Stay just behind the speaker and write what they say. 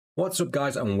What's up,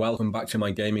 guys, and welcome back to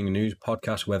my gaming news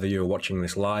podcast. Whether you're watching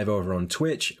this live over on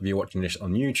Twitch, if you're watching this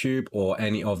on YouTube, or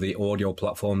any of the audio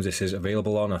platforms this is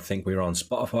available on, I think we're on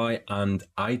Spotify and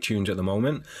iTunes at the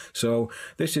moment. So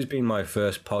this has been my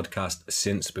first podcast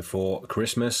since before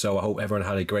Christmas. So I hope everyone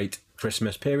had a great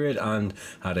Christmas period and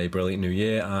had a brilliant new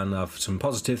year and have some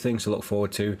positive things to look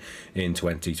forward to in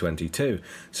 2022.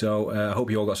 So I hope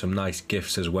you all got some nice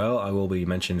gifts as well. I will be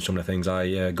mentioning some of the things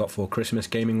I got for Christmas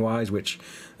gaming wise, which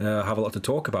have a lot to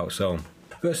talk about. So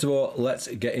first of all, let's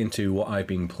get into what I've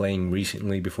been playing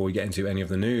recently before we get into any of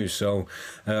the news. So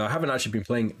I haven't actually been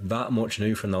playing that much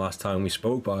new from the last time we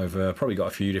spoke, but I've probably got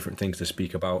a few different things to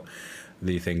speak about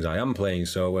the things I am playing.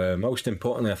 So most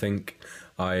importantly, I think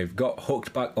I've got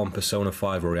hooked back on Persona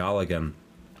 5 Royale again.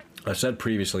 I said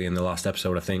previously in the last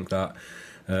episode, I think, that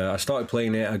I started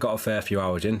playing it, I got a fair few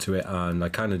hours into it, and I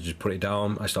kind of just put it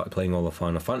down. I started playing all the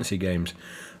Final Fantasy games,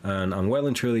 and I'm well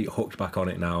and truly hooked back on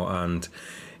it now, and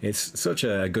it's such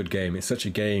a good game. It's such a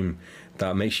game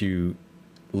that makes you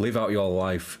live out your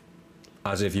life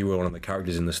as if you were one of the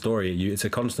characters in the story. It's a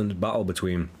constant battle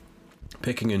between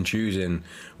picking and choosing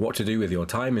what to do with your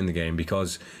time in the game,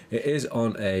 because it is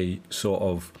on a sort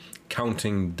of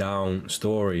counting down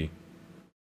story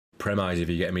premise, if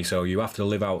you get me. So you have to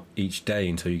live out each day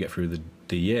until you get through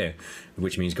the year,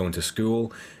 which means going to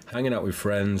school, hanging out with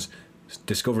friends,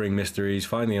 discovering mysteries,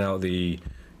 finding out the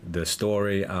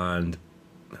story, and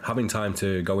having time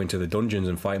to go into the dungeons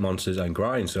and fight monsters and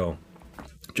grind. So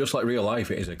just like real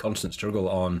life, it is a constant struggle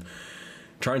on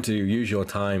trying to use your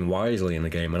time wisely in the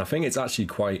game, and I think it's actually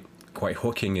quite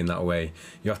hooking in that way.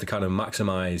 You have to kind of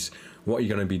maximize what you're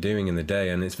going to be doing in the day,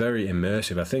 and it's very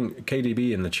immersive. I think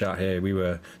KDB in the chat here, we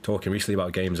were talking recently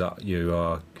about games that you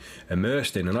are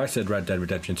immersed in, and I said Red Dead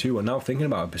Redemption 2, and now thinking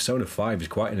about it, Persona 5 is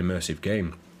quite an immersive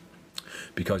game,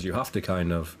 because you have to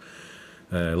kind of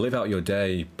live out your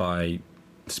day by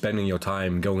spending your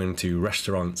time going to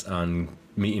restaurants and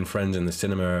meeting friends in the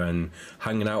cinema and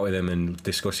hanging out with them and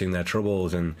discussing their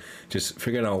troubles and just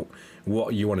figuring out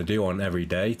what you want to do on every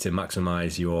day to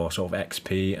maximize your sort of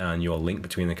XP and your link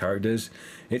between the characters.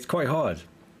 It's quite hard,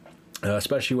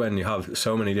 especially when you have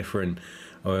so many different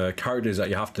characters that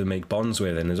you have to make bonds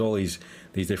with, and there's all these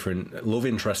different love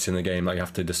interests in the game that you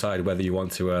have to decide whether you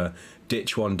want to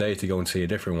ditch one day to go and see a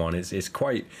different one. It's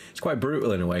quite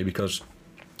brutal in a way, because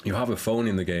you have a phone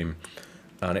in the game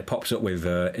and it pops up with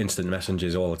instant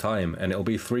messages all the time, and it'll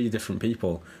be 4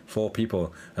 people,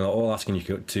 and they're all asking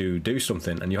you to do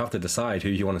something, and you have to decide who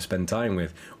you want to spend time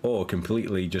with, or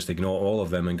completely just ignore all of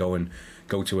them and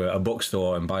go to a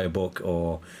bookstore and buy a book,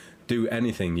 or do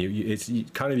anything. It's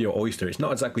kind of your oyster. It's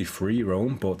not exactly free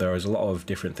roam, but there is a lot of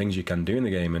different things you can do in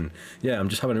the game, and yeah, I'm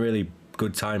just having a really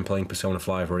good time playing Persona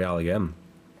 5 Royale again.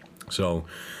 So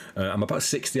I'm about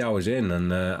 60 hours in,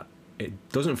 and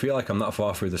it doesn't feel like I'm that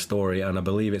far through the story, and I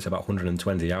believe it's about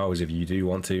 120 hours if you do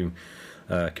want to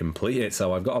complete it.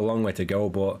 So I've got a long way to go,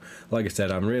 but like I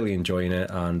said, I'm really enjoying it,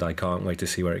 and I can't wait to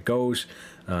see where it goes.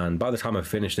 And by the time I've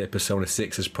finished it, Persona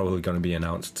 6 is probably going to be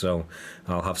announced, so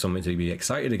I'll have something to be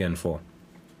excited again for.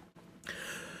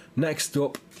 Next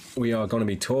up, we are going to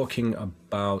be talking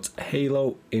about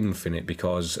Halo Infinite,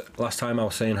 because last time I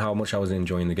was saying how much I was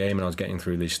enjoying the game and I was getting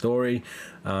through the story,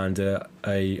 and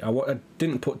I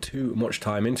didn't put too much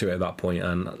time into it at that point,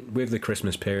 and with the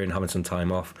Christmas period and having some time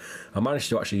off, I managed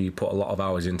to actually put a lot of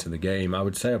hours into the game. I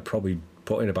would say I probably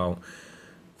put in about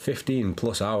 15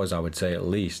 plus hours, I would say, at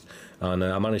least, and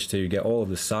I managed to get all of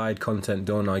the side content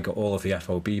done. I got all of the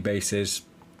FOB bases,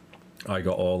 I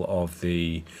got all of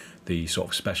the sort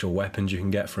of special weapons you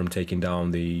can get from taking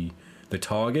down the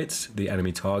targets, the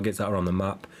enemy targets that are on the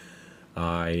map.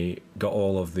 I got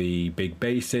all of the big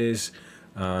bases,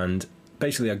 and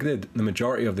basically I did the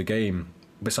majority of the game,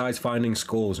 besides finding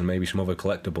skulls and maybe some other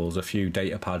collectibles, a few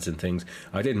data pads and things.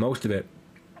 I did most of it,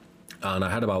 and I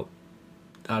had about,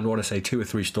 I want to say, 2 or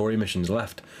 3 story missions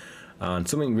left, and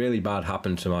something really bad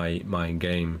happened to my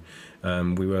game.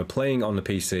 We were playing on the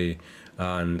PC,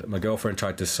 and my girlfriend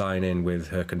tried to sign in with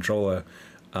her controller,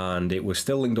 and it was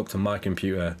still linked up to my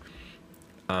computer,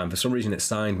 and for some reason it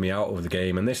signed me out of the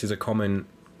game. And this is a common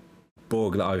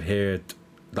bug that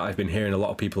I've been hearing a lot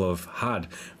of people have had,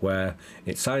 where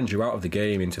it signs you out of the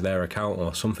game into their account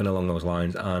or something along those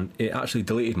lines, and it actually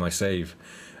deleted my save.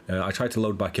 I tried to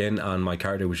load back in, and my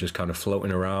character was just kind of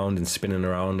floating around and spinning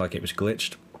around like it was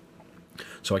glitched.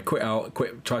 So I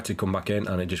tried to come back in,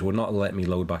 and it just would not let me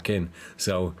load back in.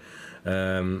 So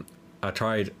I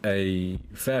tried a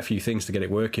fair few things to get it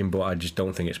working, but I just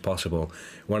don't think it's possible.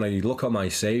 When I look at my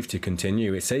save to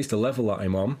continue, it says the level that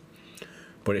I'm on,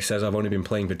 but it says I've only been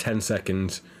playing for 10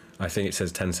 seconds, I think it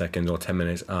says 10 seconds or 10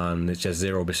 minutes, and it's just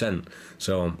 0%.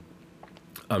 So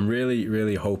I'm really,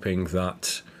 really hoping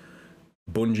that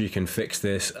Bungie can fix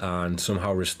this and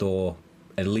somehow restore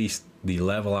at least the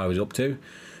level I was up to,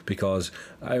 because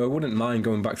I wouldn't mind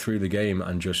going back through the game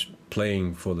and just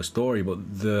playing for the story,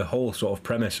 but the whole sort of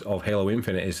premise of Halo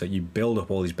Infinite is that you build up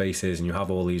all these bases and you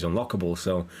have all these unlockables.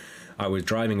 So I was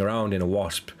driving around in a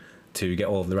Wasp to get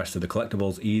all of the rest of the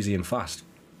collectibles easy and fast.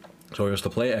 So if I was to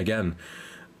play it again,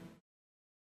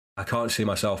 I can't see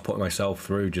myself putting myself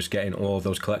through just getting all of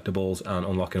those collectibles and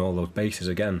unlocking all those bases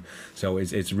again. So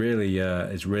it's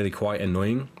really quite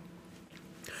annoying.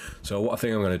 So what I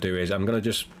think I'm going to do is I'm going to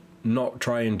just not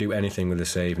try and do anything with the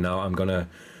save now. I'm going to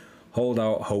hold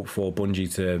out hope for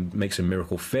Bungie to make some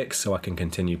miracle fix so I can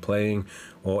continue playing,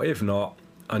 or if not,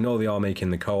 I know they are making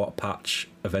the co-op patch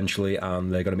eventually,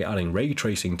 and they're going to be adding ray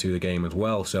tracing to the game as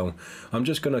well. So I'm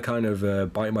just going to kind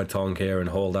of bite my tongue here and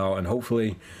hold out, and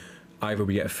hopefully either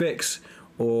we get a fix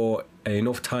or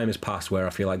enough time has passed where I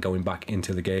feel like going back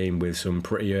into the game with some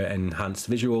prettier enhanced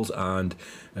visuals and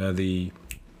the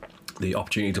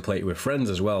opportunity to play it with friends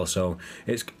as well. So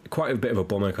it's quite a bit of a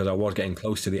bummer because I was getting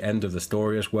close to the end of the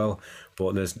story as well,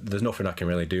 but there's nothing I can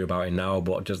really do about it now.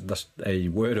 But just that's a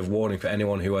word of warning for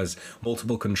anyone who has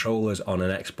multiple controllers on an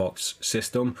Xbox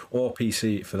system or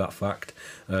PC for that fact.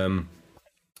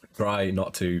 Try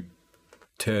not to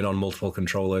turn on multiple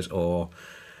controllers or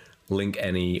link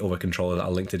any other controllers that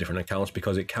are linked to different accounts,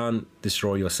 because it can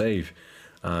destroy your save.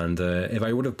 And if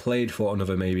I would have played for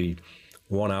another maybe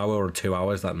 1 hour or 2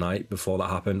 hours that night before that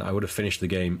happened, I would have finished the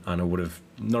game and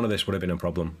none of this would have been a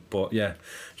problem. But yeah,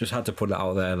 just had to put it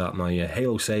out there that my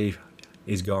Halo save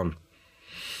is gone.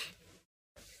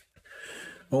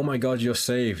 Oh my god, your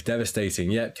save,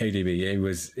 devastating. Yep, KDB,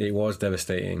 it was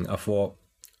devastating. I thought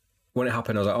when it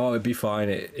happened, I was like, oh, it'd be fine.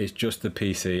 It's just the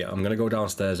PC. I'm going to go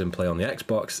downstairs and play on the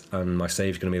Xbox, and my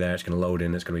save's going to be there. It's going to load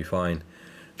in. It's going to be fine.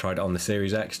 Tried it on the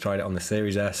Series X, tried it on the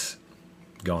Series S,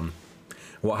 gone.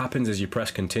 What happens is you press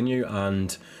continue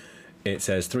and it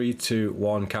says 3, 2,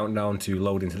 1 countdown to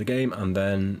load into the game, and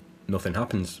then nothing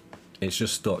happens. It's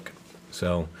just stuck.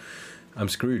 So I'm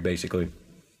screwed basically.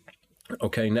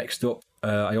 Okay, next up,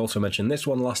 I also mentioned this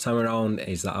one last time around,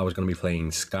 is that I was going to be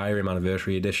playing Skyrim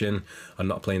Anniversary Edition. I'm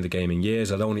not playing the game in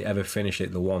years. I'd only ever finished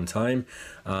it the one time,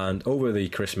 and over the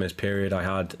Christmas period I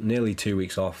had nearly 2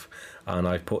 weeks off, and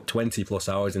I put 20 plus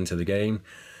hours into the game.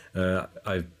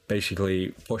 I've basically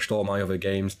pushed all my other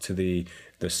games to the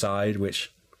side,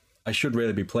 which I should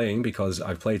really be playing because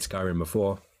I've played Skyrim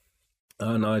before,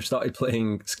 and I've started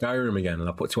playing Skyrim again, and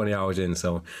I put 20 hours in.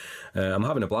 So I'm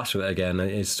having a blast with it again.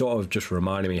 It's sort of just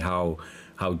reminding me how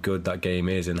good that game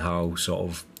is, and how sort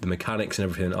of the mechanics and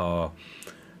everything are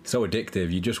so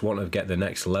addictive. You just want to get the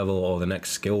next level or the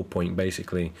next skill point.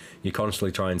 Basically, you're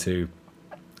constantly trying to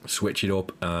switch it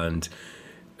up and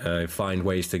find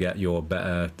ways to get your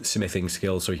better smithing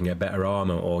skills so you can get better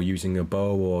armor, or using a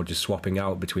bow, or just swapping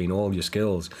out between all your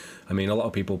skills. I mean, a lot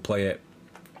of people play it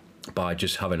by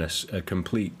just having a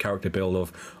complete character build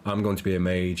of, I'm going to be a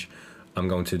mage, I'm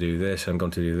going to do this, I'm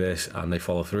going to do this, and they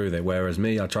follow through with it. Whereas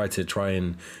me, I try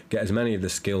and get as many of the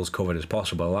skills covered as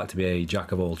possible. I like to be a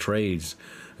jack of all trades,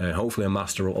 and hopefully I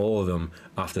master all of them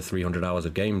after 300 hours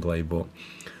of gameplay, but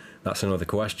that's another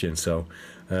question. So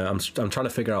I'm trying to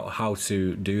figure out how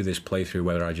to do this playthrough,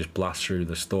 whether I just blast through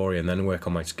the story and then work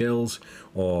on my skills,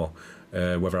 or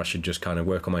whether I should just kind of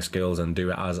work on my skills and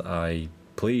do it as I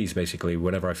please. Basically,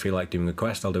 whenever I feel like doing a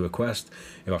quest, I'll do a quest.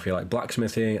 If I feel like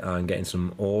blacksmithing and getting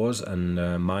some ores and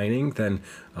mining, then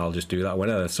I'll just do that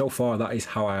whenever. So far, that is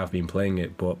how I have been playing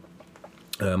it, but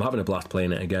I'm having a blast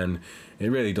playing it again. It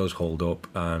really does hold up,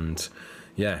 and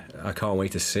yeah, I can't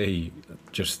wait to see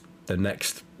just the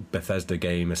next Bethesda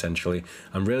game, essentially.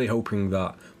 I'm really hoping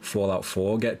that Fallout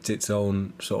 4 gets its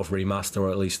own sort of remaster, or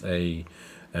at least a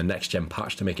next-gen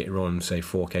patch to make it run, say,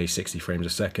 4K 60 frames a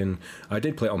second. I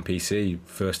did play it on PC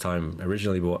first time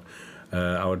originally, but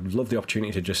I would love the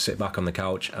opportunity to just sit back on the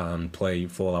couch and play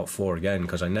Fallout 4 again,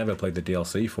 because I never played the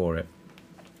DLC for it.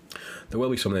 There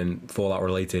will be something Fallout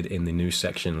related in the news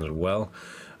section as well,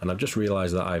 and I've just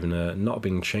realised that I've not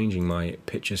been changing my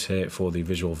pictures here for the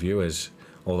visual viewers,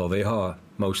 although they are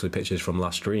mostly pictures from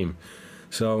last stream.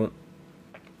 So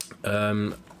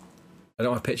I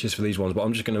don't have pictures for these ones, but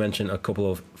I'm just going to mention a couple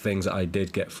of things that I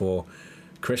did get for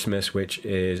Christmas, which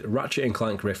is Ratchet &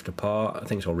 Clank Rift Apart, I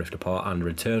think it's called Rift Apart, and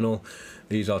Returnal.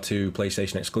 These are two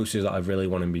PlayStation exclusives that I really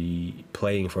want to be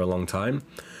playing for a long time.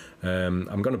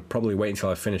 I'm going to probably wait until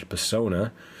I finish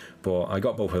Persona, but I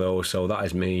got both of those, so that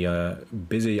is me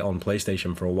busy on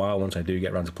PlayStation for a while once I do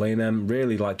get around to playing them.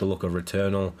 Really like the look of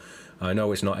Returnal. I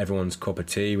know it's not everyone's cup of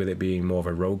tea with it being more of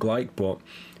a roguelike, but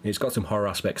it's got some horror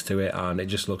aspects to it, and it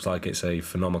just looks like it's a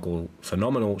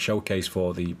phenomenal showcase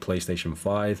for the PlayStation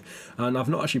 5. And I've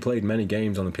not actually played many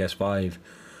games on the PS5,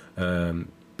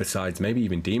 besides maybe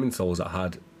even Demon Souls that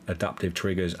had adaptive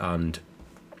triggers and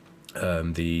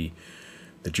the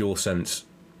DualSense,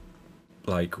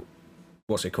 like,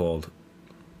 what's it called?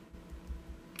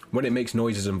 When it makes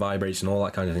noises and vibrates and all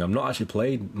that kind of thing. I've not actually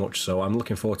played much, so I'm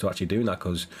looking forward to actually doing that,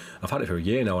 because I've had it for a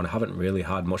year now and I haven't really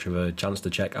had much of a chance to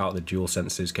check out the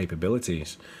DualSense's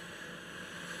capabilities.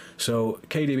 So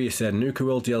KDB said Nuka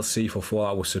World DLC for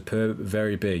Fallout was superb,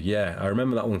 very big. Yeah, I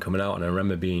remember that one coming out, and I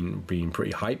remember being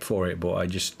pretty hyped for it, but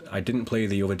I didn't play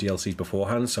the other DLCs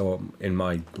beforehand, so in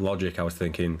my logic I was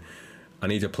thinking I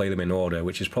need to play them in order,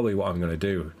 which is probably what I'm going to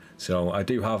do. So I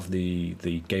do have the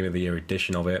Game of the Year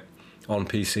edition of it on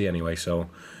PC anyway, so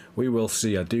we will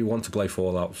see. I do want to play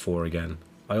Fallout 4 again.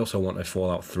 I also want a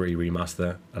Fallout 3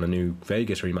 remaster and a new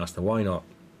Vegas remaster, why not?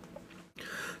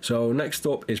 So next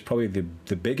up is probably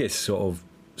the biggest sort of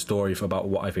story about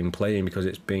what I've been playing, because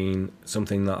it's been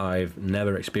something that I've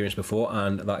never experienced before,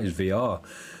 and that is VR.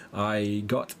 I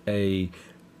got a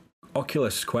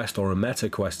Oculus Quest, or a Meta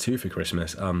Quest 2 for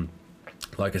Christmas.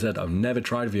 Like I said, I've never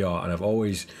tried VR, and I've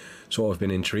always sort of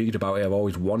been intrigued about it. I've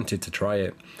always wanted to try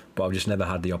it, but I've just never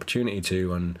had the opportunity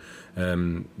to. And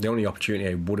the only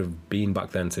opportunity would have been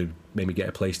back then to maybe get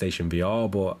a PlayStation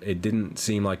VR, but it didn't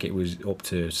seem like it was up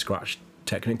to scratch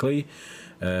technically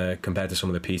compared to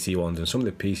some of the PC ones, and some of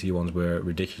the PC ones were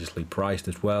ridiculously priced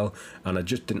as well, and I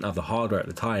just didn't have the hardware at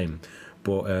the time.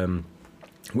 But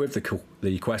with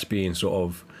the Quest being sort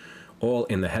of all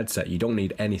in the headset, you don't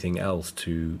need anything else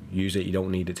to use it. You don't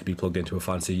need it to be plugged into a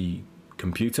fancy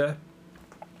computer.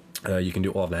 You can do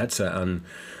it all off the headset, and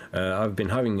I've been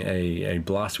having a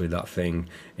blast with that thing.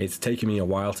 It's taken me a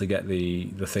while to get the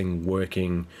thing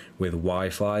working with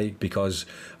Wi-Fi, because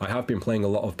I have been playing a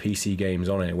lot of PC games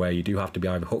on it where you do have to be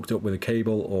either hooked up with a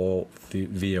cable or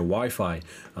via Wi-Fi,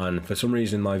 and for some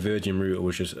reason my Virgin router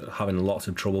was just having lots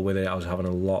of trouble with it. I was having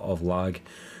a lot of lag.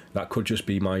 That could just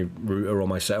be my router or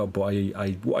my setup, but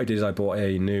what I did is I bought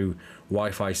a new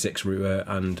Wi-Fi 6 router,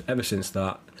 and ever since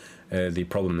that the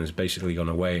problem has basically gone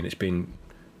away, and it's been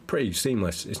pretty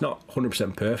seamless. It's not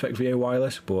 100% perfect via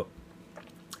wireless, but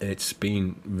it's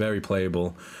been very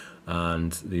playable,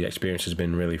 and the experience has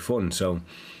been really fun. So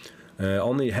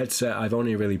on the headset, I've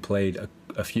only really played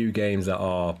a few games that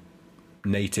are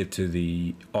native to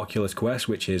the Oculus Quest,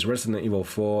 which is Resident Evil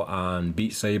 4 and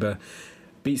Beat Saber.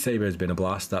 Beat Saber has been a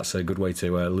blast. That's a good way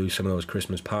to lose some of those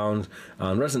Christmas pounds.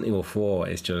 And Resident Evil 4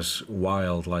 is just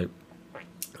wild. Like,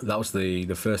 that was the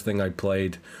first thing I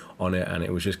played on it, and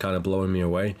it was just kind of blowing me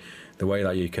away. The way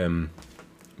that you can,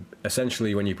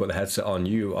 essentially, when you put the headset on,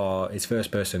 it's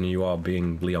first person, you are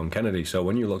being Leon Kennedy. So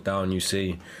when you look down, you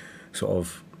see sort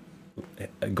of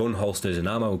gun holsters and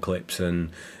ammo clips, and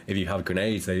if you have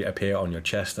grenades, they appear on your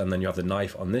chest, and then you have the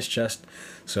knife on this chest,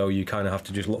 so you kind of have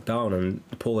to just look down and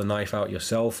pull the knife out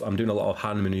yourself. I'm doing a lot of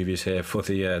hand maneuvers here for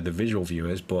the visual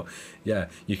viewers, but yeah,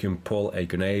 you can pull a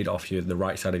grenade off the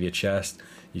right side of your chest.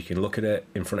 You can look at it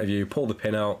in front of you, pull the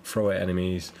pin out, throw it at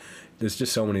enemies. There's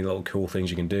just so many little cool things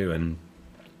you can do, and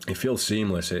it feels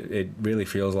seamless. It really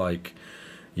feels like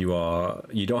you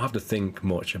don't have to think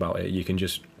much about it. You can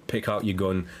just pick out your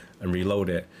gun and reload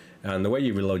it, and the way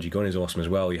you reload your gun is awesome as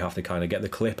well. You have to kind of get the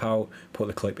clip out, put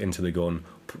the clip into the gun,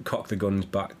 cock the guns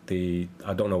back.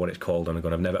 I don't know what it's called on a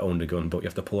gun, I've never owned a gun, but you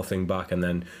have to pull a thing back and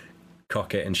then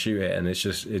cock it and shoot it, and it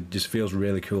just feels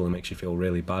really cool and makes you feel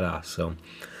really badass. So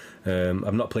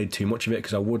I've not played too much of it,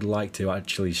 because I would like to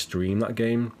actually stream that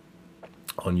game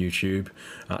on YouTube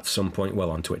at some point, well,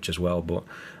 on Twitch as well, but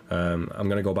I'm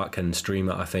going to go back and stream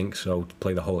that, I think, so to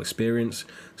play the whole experience.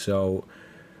 So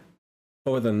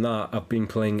other than that, I've been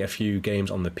playing a few games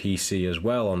on the PC as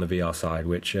well on the VR side,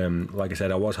 which, like I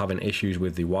said, I was having issues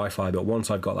with the Wi-Fi, but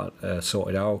once I've got that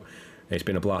sorted out, it's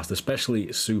been a blast, especially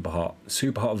Superhot.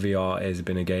 Superhot VR has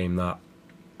been a game that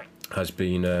has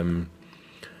been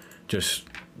just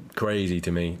crazy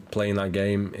to me. Playing that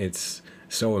game, it's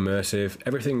so immersive.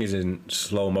 Everything is in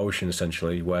slow motion,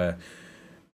 essentially, where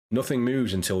nothing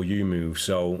moves until you move.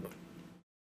 So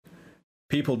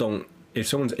people don't... If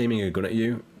someone's aiming a gun at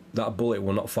you, that bullet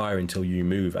will not fire until you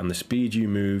move, and the speed you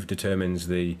move determines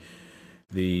the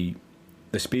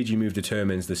speed you move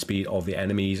determines the speed of the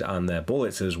enemies and their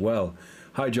bullets as well.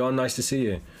 Hi John, nice to see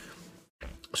you.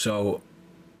 So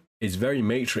it's very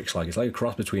Matrix-like. It's like a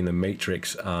cross between the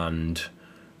Matrix and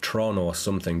Tron or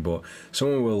something, but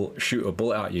someone will shoot a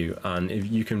bullet at you, and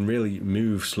if you can really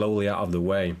move slowly out of the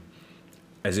way,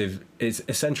 as if it's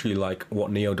essentially like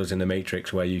what Neo does in the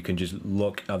Matrix, where you can just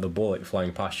look at the bullet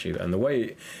flying past you, and the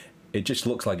way it just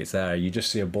looks like it's there, you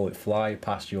just see a bullet fly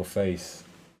past your face,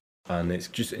 and it's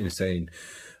just insane.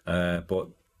 But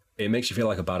it makes you feel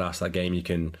like a badass, that game. You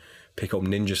can pick up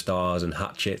ninja stars and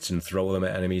hatchets and throw them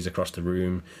at enemies across the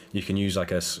room. You can use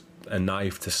like a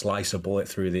knife to slice a bullet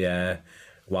through the air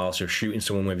whilst you're shooting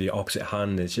someone with your opposite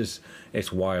hand.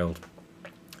 It's wild.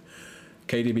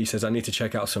 KDB says, I need to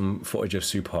check out some footage of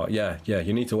Superhot. Yeah,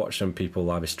 you need to watch some people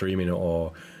either streaming it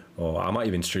or I might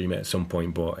even stream it at some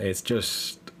point, but it's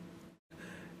just,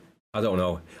 I don't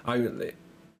know.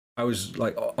 I was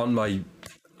like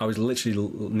I was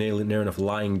literally near enough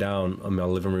lying down on my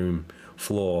living room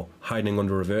floor, hiding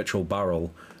under a virtual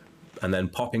barrel, and then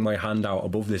popping my hand out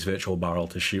above this virtual barrel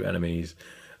to shoot enemies.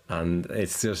 And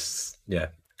it's just, yeah,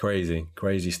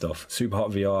 crazy stuff.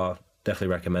 Superhot VR, definitely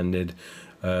recommended.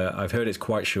 I've heard it's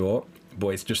quite short, but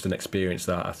it's just an experience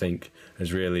that I think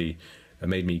has really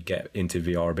made me get into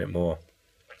VR a bit more.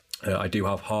 I do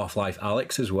have Half-Life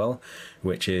Alyx as well,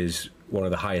 which is one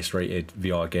of the highest rated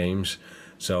VR games.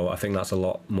 So I think that's a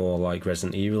lot more like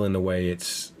Resident Evil in the way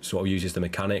it's sort of uses the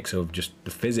mechanics of just the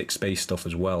physics-based stuff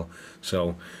as well.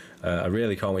 So I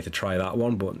really can't wait to try that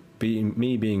one. But being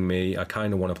me, I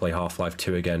kind of want to play Half-Life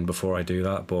 2 again before I do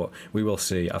that. But we will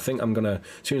see. I think I'm going to,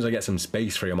 as soon as I get some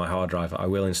space free on my hard drive, I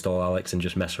will install Alyx and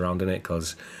just mess around in it,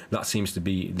 because that seems to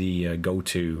be the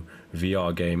go-to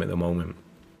VR game at the moment.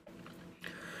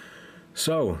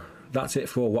 So that's it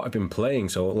for what I've been playing.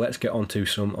 So let's get on to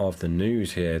some of the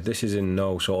news here. This is in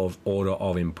no sort of order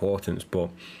of importance, but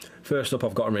first up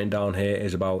I've got written down here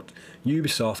is about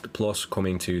Ubisoft Plus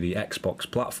coming to the Xbox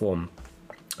platform.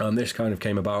 And this kind of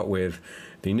came about with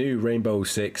the new Rainbow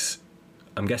Six.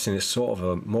 I'm guessing it's sort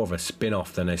of more of a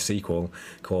spin-off than a sequel,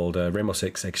 called Rainbow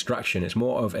Six Extraction. It's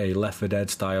more of a Left 4 Dead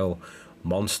style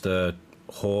monster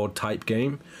horde type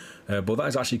game. But that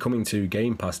is actually coming to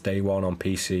Gamepass day one on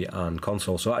PC and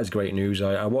console, so that is great news.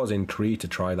 I was intrigued to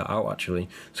try that out actually,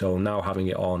 so now having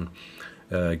it on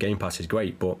Gamepass is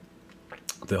great. But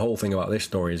the whole thing about this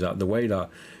story is that the way that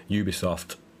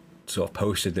Ubisoft sort of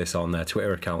posted this on their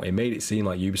Twitter account, it made it seem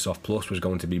like Ubisoft Plus was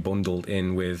going to be bundled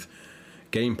in with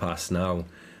Gamepass. Now,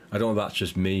 I don't know if that's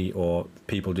just me or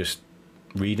people just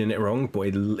reading it wrong, but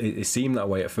it seemed that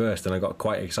way at first, and I got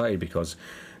quite excited because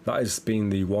that has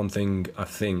been the one thing I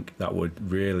think that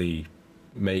would really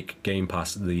make Game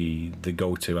Pass the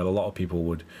go-to, and a lot of people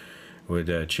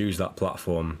would choose that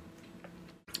platform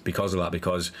because of that.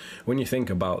 Because when you think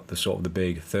about the sort of the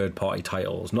big third-party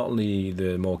titles, not only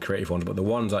the more creative ones, but the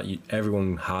ones that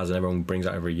everyone has and everyone brings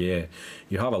out every year,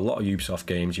 you have a lot of Ubisoft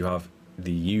games. You have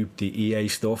the EA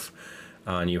stuff,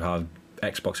 and you have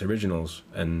Xbox originals,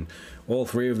 and all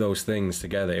three of those things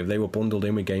together, if they were bundled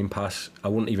in with Game Pass, I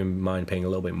wouldn't even mind paying a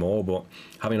little bit more. But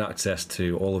having access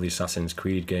to all of the Assassin's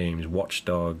Creed games, Watch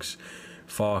Dogs,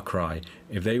 Far Cry,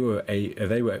 if they were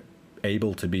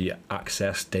able to be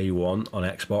accessed day one on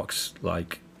Xbox,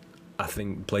 like, I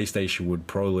think PlayStation would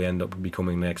probably end up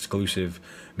becoming the exclusive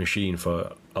machine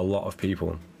for a lot of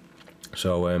people.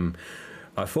 So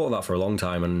I thought that for a long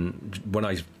time, and when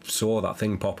I saw that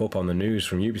thing pop up on the news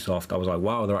from Ubisoft, I was like,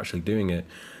 wow, they're actually doing it.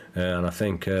 And I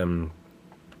think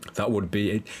that would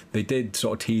be it. They did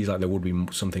sort of tease like there would be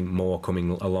something more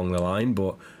coming along the line,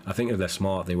 but I think if they're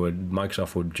smart,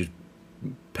 Microsoft would just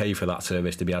pay for that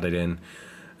service to be added in,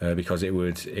 because it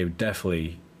would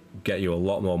definitely get you a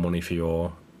lot more money for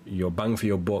your bang for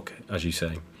your buck, as you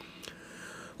say.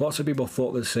 Lots of people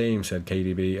thought the same, said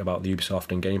KDB, about the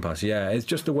Ubisoft and Game Pass. Yeah, it's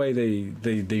just the way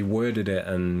they worded it,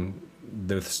 and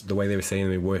the way they were saying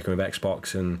they were working with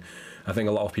Xbox, and I think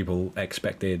a lot of people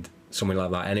expected something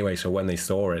like that anyway, so when they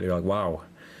saw it, they were like, wow.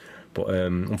 But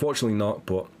unfortunately not,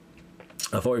 but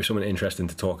I thought it was something interesting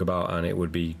to talk about, and it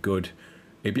would be good.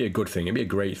 It'd be a good thing. It'd be a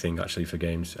great thing, actually, for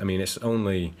games. I mean, it's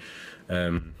only...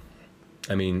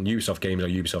 Ubisoft games are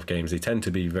Ubisoft games. They tend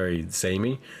to be very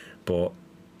samey, but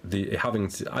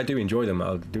I do enjoy them.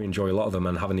 I do enjoy a lot of them,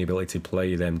 and having the ability to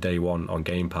play them day one on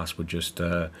Game Pass would just...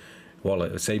 it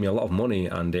would save me a lot of money,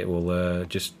 and it will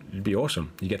just be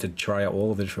awesome. You get to try out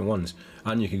all of the different ones,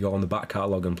 and you can go on the back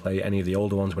catalogue and play any of the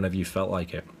older ones whenever you felt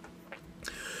like it.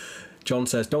 John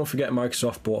says, don't forget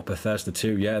Microsoft bought Bethesda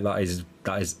too. Yeah, that is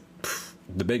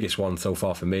the biggest one so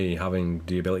far for me, having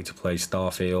the ability to play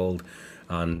Starfield,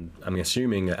 and I'm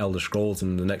assuming Elder Scrolls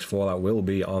and the next Fallout will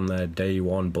be on their day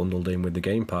one bundled in with the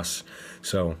Game Pass.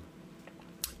 So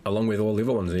along with all the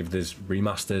other ones, if there's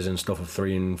remasters and stuff of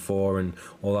 3 and 4 and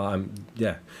all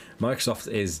that, Microsoft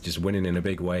is just winning in a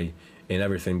big way in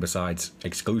everything besides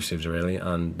exclusives, really,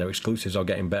 and their exclusives are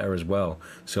getting better as well.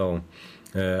 So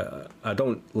I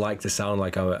don't like to sound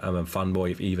like I'm a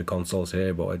fanboy of either consoles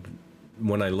here, but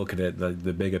when I look at it,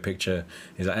 the bigger picture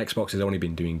is that Xbox has only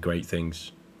been doing great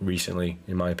things recently,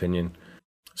 in my opinion.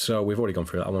 So we've already gone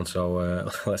through that one, so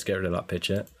let's get rid of that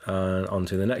picture and on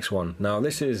to the next one. Now,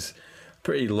 this is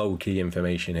pretty low-key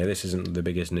information here. This isn't the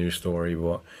biggest news story,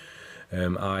 but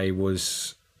I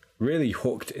was really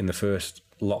hooked in the first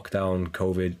lockdown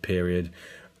COVID period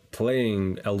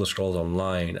playing Elder Scrolls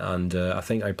Online, and I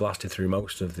think I blasted through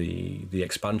most of the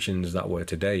expansions that were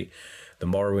to date. The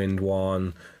Morrowind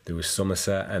one, there was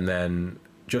Somerset, and then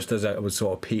just as I was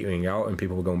sort of petering out and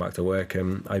people were going back to work,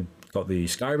 I got the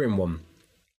Skyrim one.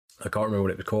 I can't remember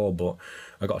what it was called, but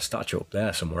I got a statue up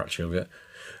there somewhere actually of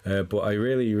it. But I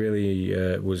really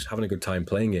was having a good time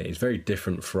playing it. It's very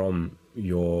different from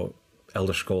your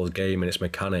Elder Scrolls game and its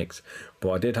mechanics,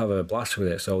 but I did have a blast with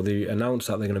it. So they announced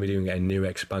that they're going to be doing a new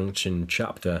expansion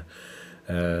chapter,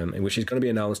 which is going to be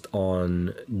announced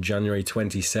on January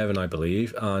 27, I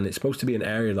believe, and it's supposed to be an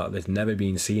area that there's never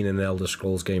been seen in an Elder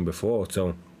Scrolls game before.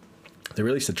 So they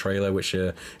released a trailer, which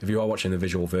if you are watching the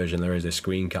visual version, there is a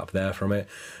screen cap there from it,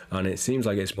 and it seems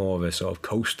like it's more of a sort of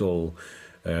coastal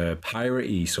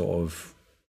piratey sort of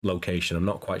location. I'm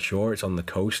not quite sure. It's on the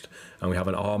coast, and we have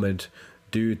an armored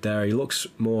dude there. He looks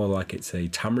more like it's a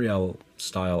Tamriel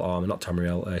style armor, not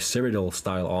Tamriel, a Cyrodiil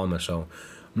style armor. So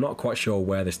I'm not quite sure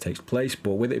where this takes place,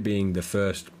 but with it being the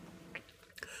first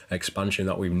expansion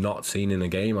that we've not seen in a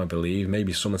game, I believe,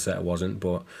 maybe Somerset wasn't,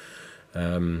 but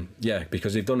yeah,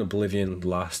 because they've done Oblivion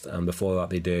last, and before that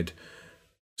they did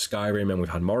Skyrim, and we've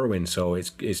had Morrowind, so it's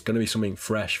going to be something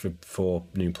fresh for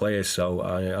new players. So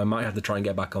I might have to try and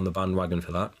get back on the bandwagon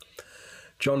for that.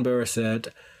 John Burr said,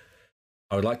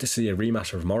 I would like to see a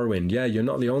remaster of Morrowind. Yeah, you're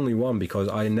not the only one, because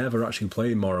I never actually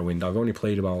played Morrowind. I've only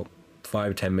played about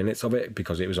 5-10 minutes of it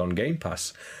because it was on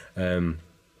Gamepass.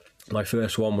 My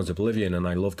first one was Oblivion, and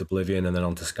I loved Oblivion, and then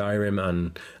on to Skyrim,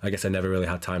 and I guess I never really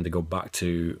had time to go back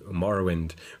to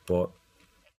Morrowind. But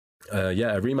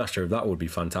yeah, a remaster of that would be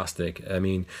fantastic. I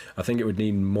mean, I think it would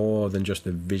need more than just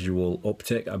a visual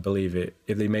uptick. I believe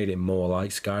if they made it more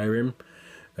like Skyrim,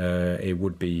 it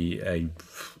would be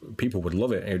people would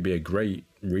love it. It would be a great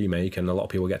remake, and a lot of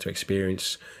people get to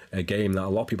experience a game that a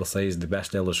lot of people say is the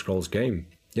best Elder Scrolls game.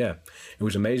 Yeah, it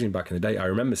was amazing back in the day. I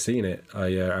remember seeing it. I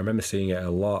remember seeing it a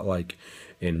lot, like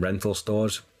in rental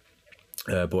stores,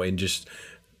 but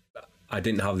I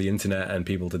didn't have the internet and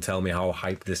people to tell me how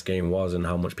hyped this game was and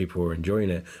how much people were enjoying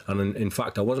it. And in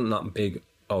fact, I wasn't that big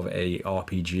of a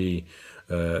RPG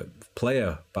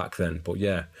player back then. But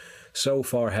yeah, so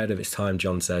far ahead of its time,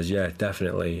 John says. Yeah,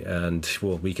 definitely. And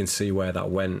well, we can see where that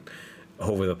went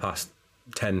over the past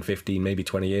 10, 15, maybe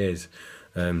 20 years.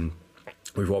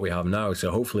 With what we have now. So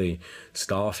hopefully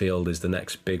Starfield is the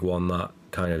next big one that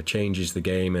kind of changes the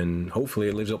game, and hopefully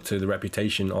it lives up to the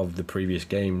reputation of the previous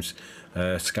games.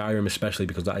 Skyrim especially,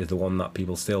 because that is the one that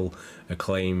people still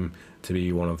acclaim to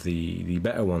be one of the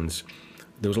better ones.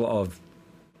 There was a lot of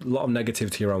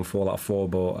negativity around Fallout 4,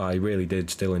 but I really did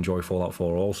still enjoy Fallout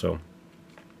 4 also.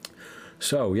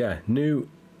 So yeah, new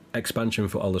expansion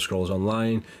for Elder Scrolls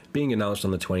Online being announced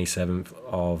on the 27th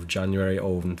of January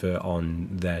over on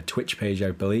their Twitch page,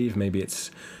 I believe. Maybe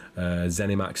it's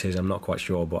ZeniMax's, I'm not quite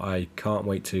sure, but I can't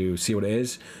wait to see what it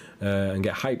is and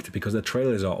get hyped, because the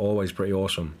trailers are always pretty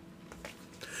awesome.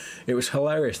 It was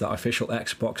hilarious that official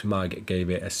Xbox Mag gave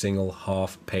it a single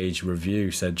half-page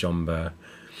review, said John Burr.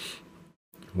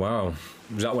 Wow,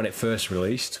 was that when it first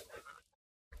released?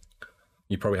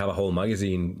 You probably have a whole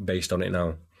magazine based on it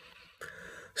now.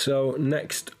 So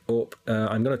next up,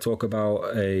 I'm going to talk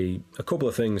about a couple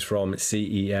of things from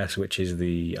CES, which is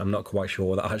I'm not quite sure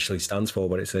what that actually stands for,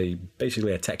 but it's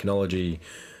basically a technology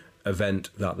event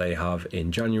that they have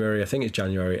in January. I think it's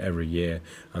January every year,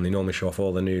 and they normally show off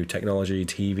all the new technology,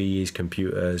 TVs,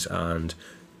 computers, and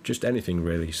just anything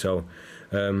really. So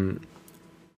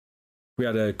we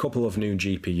had a couple of new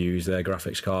GPUs there,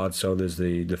 graphics cards. So there's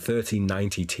the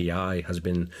 3090 Ti has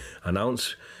been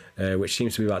announced, which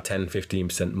seems to be about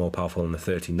 10-15% more powerful than the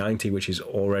 3090, which is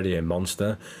already a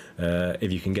monster.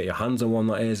 If you can get your hands on one,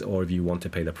 that is, or if you want to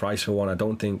pay the price for one. I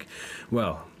don't think,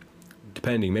 well,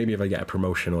 depending, maybe if I get a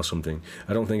promotion or something,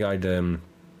 I don't think I'd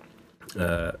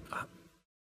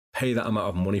pay that amount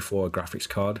of money for a graphics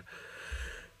card.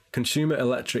 Consumer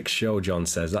Electrics Show, John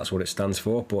says, that's what it stands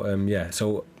for. But yeah,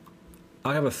 so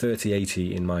I have a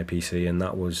 3080 in my PC, and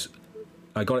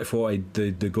I got it for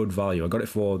the good value. I got it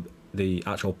for the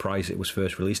actual price it was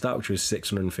first released at, which was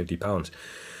 £650.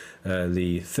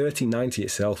 The 3090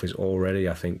 itself is already,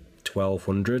 I think,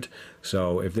 1,200.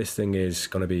 So if this thing is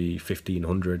going to be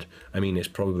 1,500, I mean, it's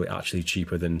probably actually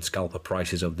cheaper than scalper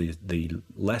prices of the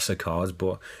lesser cards.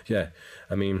 But yeah,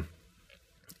 I mean,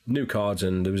 new cards,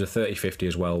 and there was a 3050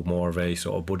 as well, more of a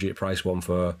sort of budget price one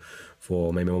for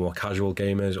maybe more casual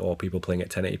gamers or people playing at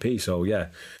 1080p. So yeah,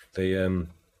 they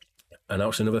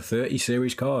announced another 30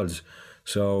 series cards.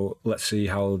 So let's see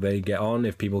how they get on,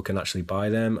 if people can actually buy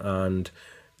them. And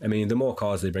I mean, the more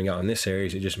cards they bring out in this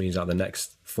series, it just means that the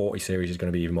next 40 series is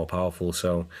going to be even more powerful.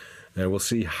 So we'll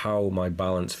see how my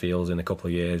balance feels in a couple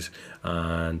of years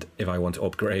and if I want to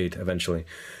upgrade eventually.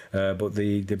 But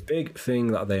the big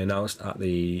thing that they announced at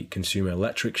the Consumer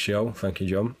Electronics Show, thank you,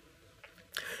 John,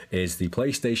 is the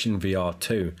PlayStation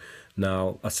VR2.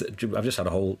 Now, I've just had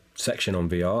a whole section on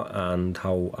VR and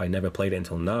how I never played it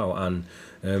until now, and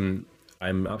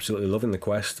I'm absolutely loving the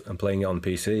Quest. I'm playing it on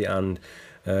PC, and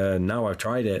now I've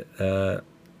tried it.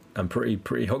 I'm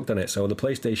pretty hooked on it. So the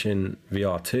PlayStation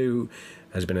VR2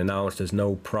 has been announced. There's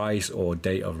no price or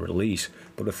date of release,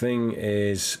 but the thing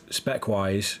is,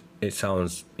 spec-wise, it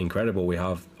sounds incredible. We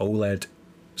have OLED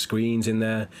screens in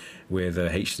there with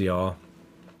HDR,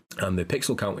 and the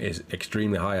pixel count is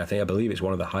extremely high. I believe it's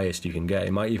one of the highest you can get.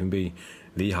 It might even be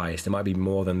the highest. It might be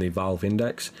more than the Valve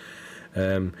Index.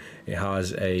 It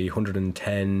has a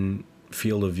 110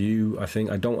 field of view. I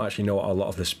don't actually know what a lot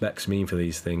of the specs mean for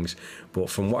these things, but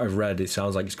from what I've read, it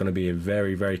sounds like it's going to be a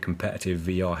very, very competitive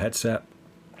VR headset.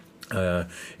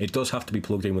 It does have to be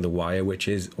plugged in with a wire, which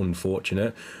is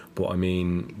unfortunate, but I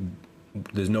mean,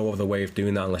 there's no other way of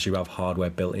doing that unless you have hardware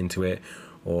built into it.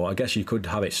 Or I guess you could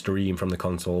have it stream from the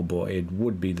console, but it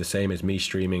would be the same as me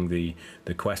streaming the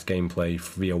Quest gameplay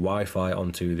via Wi-Fi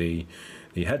onto the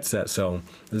headset. So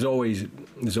there's always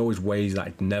ways that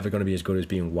it's never going to be as good as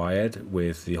being wired,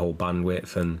 with the whole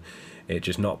bandwidth and it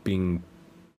just not being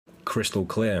crystal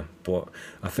clear. But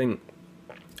I think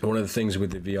one of the things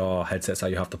with the VR headsets that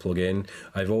you have to plug in,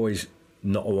 I've always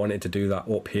not wanted to do that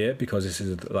up here because this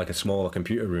is like a smaller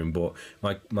computer room, but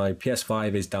my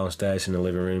PS5 is downstairs in the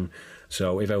living room.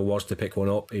 So if I was to pick one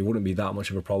up, it wouldn't be that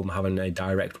much of a problem having a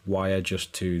direct wire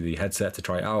just to the headset to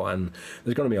try it out. And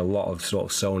there's going to be a lot of sort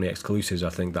of Sony exclusives, I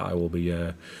think, that I will be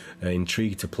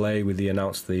intrigued to play with.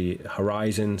 The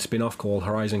Horizon spin-off called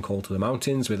Horizon Call to the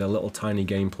Mountains, with a little tiny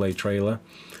gameplay trailer.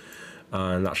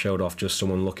 And that showed off just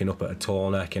someone looking up at a tall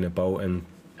neck in a boat. And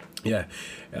yeah,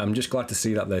 I'm just glad to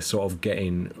see that they're sort of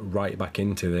getting right back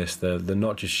into this. They're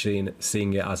not just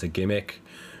seeing it as a gimmick.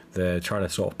 They're trying to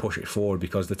sort of push it forward,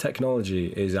 because the technology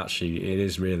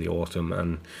is really awesome,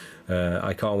 and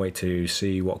I can't wait to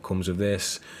see what comes of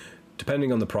this.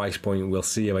 Depending on the price point, we'll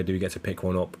see if I do get to pick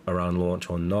one up around launch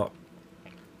or not.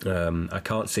 I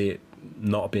can't see it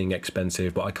not being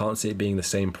expensive, but I can't see it being the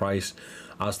same price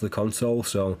as the console.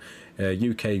 So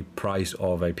UK price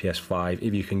of a PS5,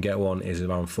 if you can get one, is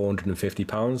around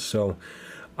 £450. So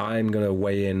I'm going to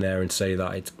weigh in there and say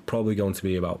that it's probably going to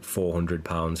be about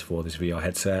 £400 for this VR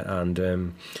headset.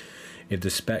 And if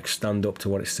the specs stand up to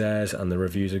what it says and the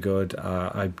reviews are good,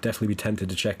 I'd definitely be tempted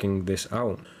to checking this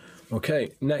out.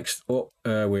 Okay, next up,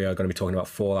 we are going to be talking about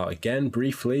Fallout again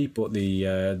briefly, but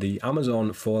the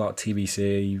Amazon Fallout TV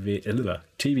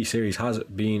series has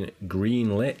been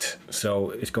greenlit,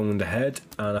 so it's going ahead,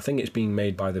 and I think it's being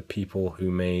made by the people who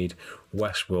made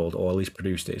Westworld, or at least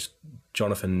produced it. It's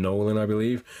Jonathan Nolan, I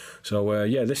believe. So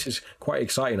yeah, this is quite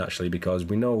exciting actually, because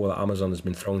we know that Amazon has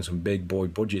been throwing some big boy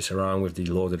budgets around with the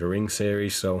Lord of the Rings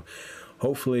series, so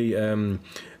hopefully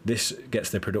this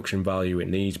gets the production value it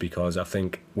needs, because I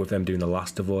think with them doing The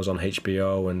Last of Us on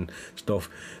HBO and stuff,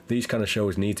 these kind of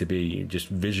shows need to be just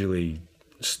visually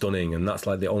stunning, and that's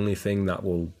like the only thing that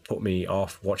will put me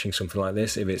off watching something like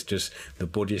this, if it's just the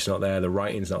budget's not there, the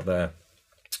writing's not there.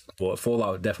 But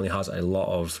Fallout definitely has a lot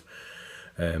of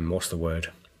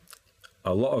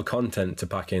a lot of content to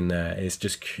pack in there. It's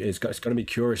going to be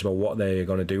curious about what they're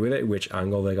going to do with it, which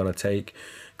angle they're going to take,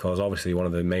 because obviously one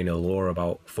of the main allure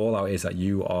about Fallout is that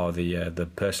you are the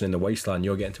person in the wasteland.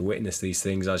 You're getting to witness these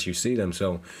things as you see them.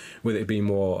 So with it being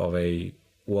more of a,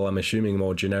 well, I'm assuming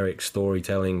more generic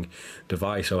storytelling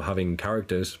device or having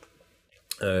characters,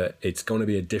 it's going to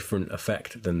be a different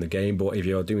effect than the game. But if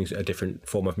you're doing a different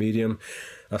form of medium,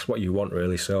 that's what you want,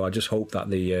 really. So I just hope that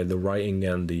the writing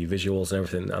and the visuals and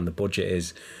everything and the budget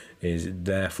is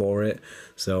there for it.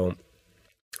 So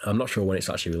I'm not sure when it's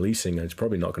actually releasing, and it's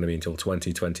probably not going to be until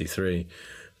 2023.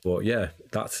 But yeah,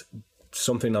 that's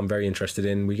something I'm very interested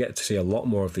in. We get to see a lot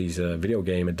more of these video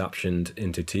game adaptations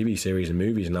into TV series and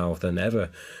movies now than ever,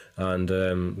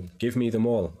 and give me them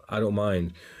all. I don't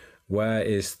mind. Where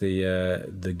is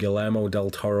the Guillermo del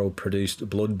Toro produced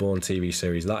Bloodborne TV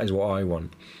series? That is what I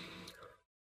want.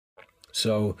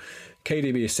 So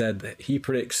KDB said that he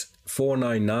predicts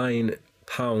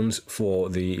 £499 for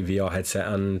the VR headset,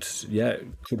 and yeah,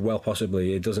 could well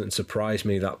possibly. It doesn't surprise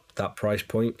me that price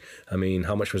point. I mean,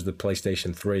 how much was the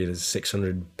PlayStation 3? There's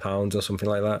 £600 or something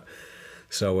like that.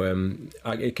 So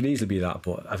it could easily be that,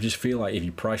 but I just feel like if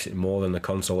you price it more than the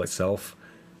console itself,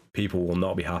 people will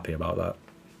not be happy about that.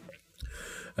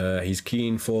 He's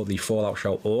keen for the Fallout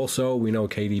show also. We know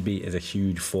KDB is a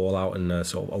huge Fallout and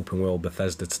sort of open world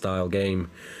Bethesda style game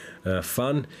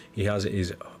fan. He has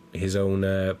his own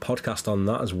podcast on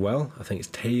that as well. I think it's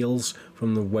Tales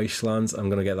from the Wastelands. I'm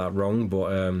going to get that wrong,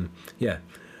 but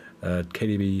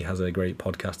KDB has a great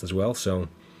podcast as well, so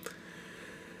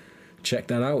check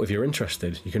that out if you're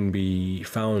interested. You can be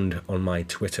found on my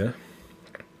Twitter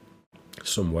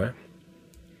somewhere.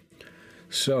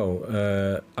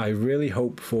 So, I really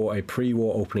hope for a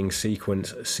pre-war opening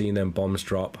sequence, seeing them bombs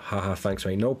drop. Haha, thanks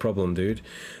mate, no problem dude.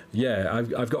 Yeah,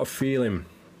 I've got a feeling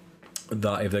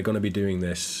that if they're going to be doing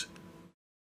this,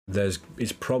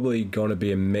 it's probably going to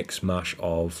be a mix mash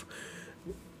of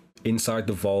inside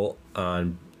the vault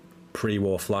and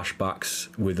pre-war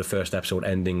flashbacks, with the first episode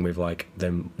ending with like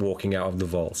them walking out of the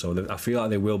vault. So I feel like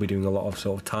they will be doing a lot of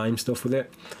sort of time stuff with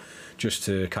it, just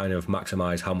to kind of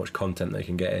maximize how much content they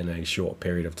can get in a short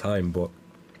period of time. But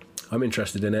I'm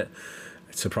interested in it.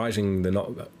 It's surprising they're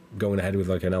not going ahead with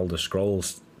like an Elder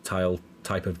Scrolls type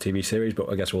of TV series, but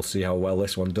I guess we'll see how well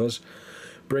this one does.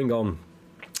 Bring on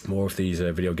more of these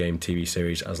video game TV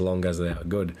series as long as they are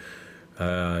good.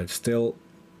 Still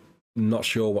not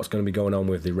sure what's going to be going on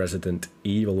with the Resident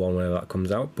Evil one when that comes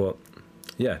out, but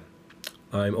yeah,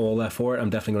 I'm all there for it. I'm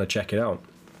definitely going to check it out.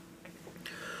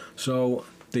 So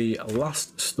the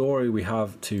last story we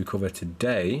have to cover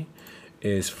today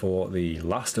is for The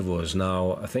Last of Us.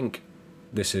 Now, I think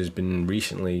this has been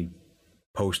recently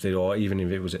posted, or even if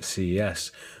it was at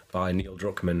CES, by Neil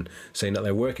Druckmann, saying that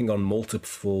they're working on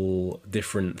multiple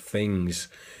different things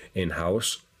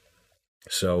in-house.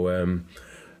 So,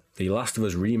 The Last of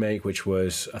Us remake, which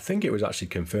was, I think it was actually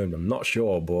confirmed, I'm not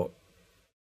sure, but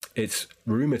it's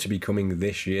rumoured to be coming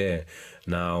this year.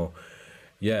 Now,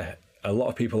 yeah, a lot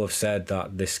of people have said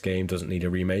that this game doesn't need a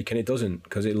remake, and it doesn't,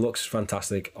 because it looks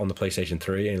fantastic on the PlayStation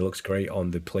 3 and it looks great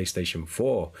on the PlayStation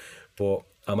 4. But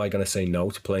am I going to say no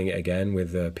to playing it again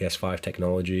with the PS5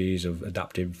 technologies of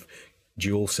adaptive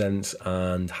DualSense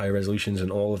and high resolutions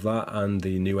and all of that, and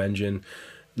the new engine?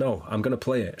 No, I'm going to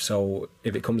play it. So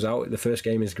if it comes out, the first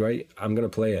game is great, I'm going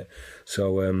to play it.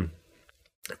 So,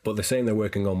 but they're saying they're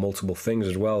working on multiple things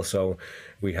as well. So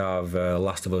we have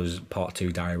Last of Us Part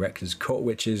 2 Director's Cut,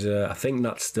 which is, I think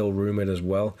that's still rumoured as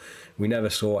well. We never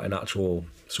saw an actual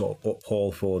sort of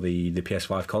uphaul for the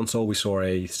PS5 console. We saw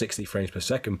a 60 frames per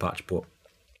second patch, but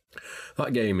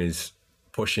that game is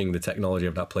pushing the technology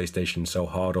of that PlayStation so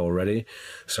hard already.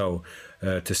 So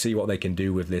to see what they can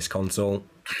do with this console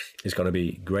is going to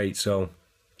be great. So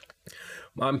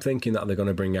I'm thinking that they're going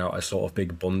to bring out a sort of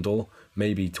big bundle,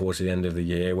 maybe towards the end of the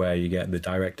year, where you get the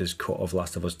director's cut of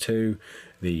Last of Us 2,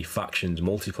 the factions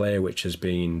multiplayer, which has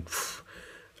been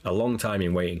a long time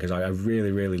in waiting, because I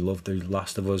really, really loved the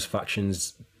Last of Us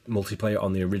factions multiplayer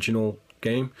on the original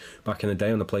game back in the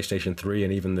day on the PlayStation 3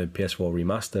 and even the PS4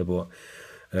 remaster.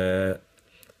 But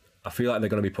I feel like they're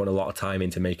going to be putting a lot of time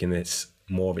into making this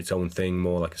more of its own thing,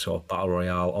 more like a sort of battle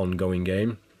royale ongoing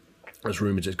game. There's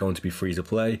rumours it's going to be free to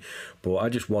play, but I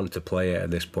just want to play it at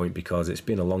this point because it's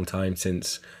been a long time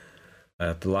since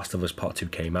The Last of Us Part 2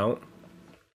 came out.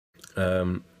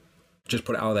 Just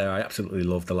put it out there, I absolutely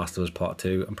love The Last of Us Part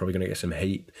 2. I'm probably going to get some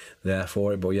hate there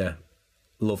for it, but yeah,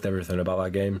 loved everything about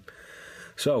that game.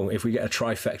 So if we get a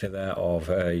trifecta there of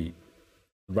a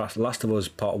Last of Us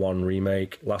Part 1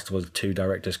 remake, Last of Us 2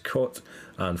 Director's Cut,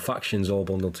 and factions all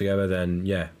bundled together, then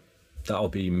yeah, that'll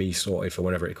be me sorted for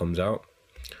whenever it comes out.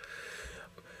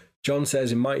 John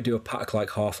says it might do a pack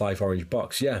like Half-Life Orange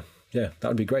Box. Yeah,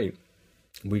 that'd be great.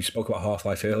 We spoke about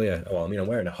Half-Life earlier. Well, I mean, I'm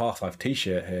wearing a Half-Life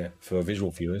t-shirt here for visual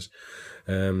viewers.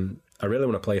 I really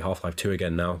want to play Half-Life 2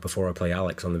 again now before I play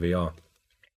Alex on the VR.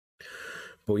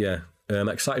 But yeah, I'm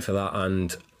excited for that,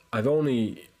 and I've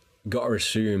only got to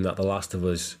assume that The Last of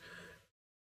Us,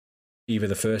 either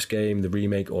the first game, the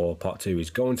remake, or Part 2,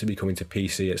 is going to be coming to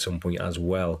PC at some point as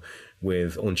well,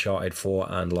 with Uncharted 4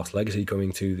 and Lost Legacy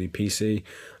coming to the PC.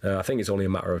 I think it's only a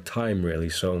matter of time, really.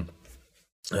 So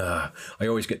I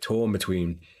always get torn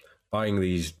between buying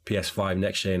these PS5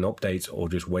 next-gen updates or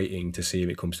just waiting to see if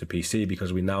it comes to PC,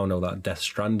 because we now know that Death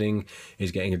Stranding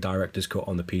is getting a director's cut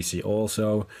on the PC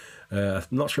also. I'm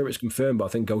not sure if it's confirmed, but I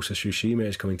think Ghost of Tsushima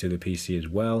is coming to the PC as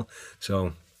well.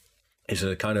 So it's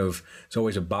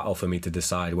always a battle for me to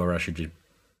decide whether I should just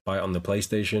buy it on the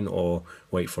PlayStation or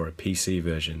wait for a PC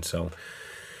version. So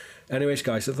anyways,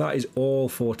 guys, so that is all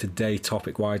for today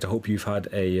topic-wise. I hope you've had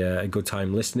a good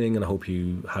time listening, and I hope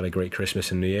you had a great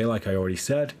Christmas and New Year, like I already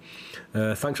said.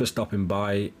 Thanks for stopping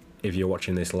by. If you're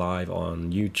watching this live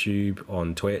on YouTube,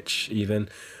 on Twitch even,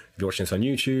 if you're watching this on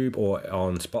YouTube or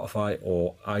on Spotify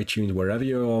or iTunes, wherever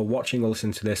you're watching or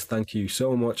listening to this, thank you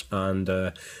so much. And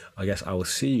I guess I will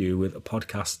see you with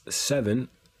podcast 7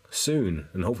 soon.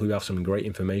 And hopefully we have some great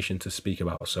information to speak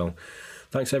about. So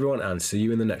thanks, everyone, and see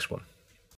you in the next one.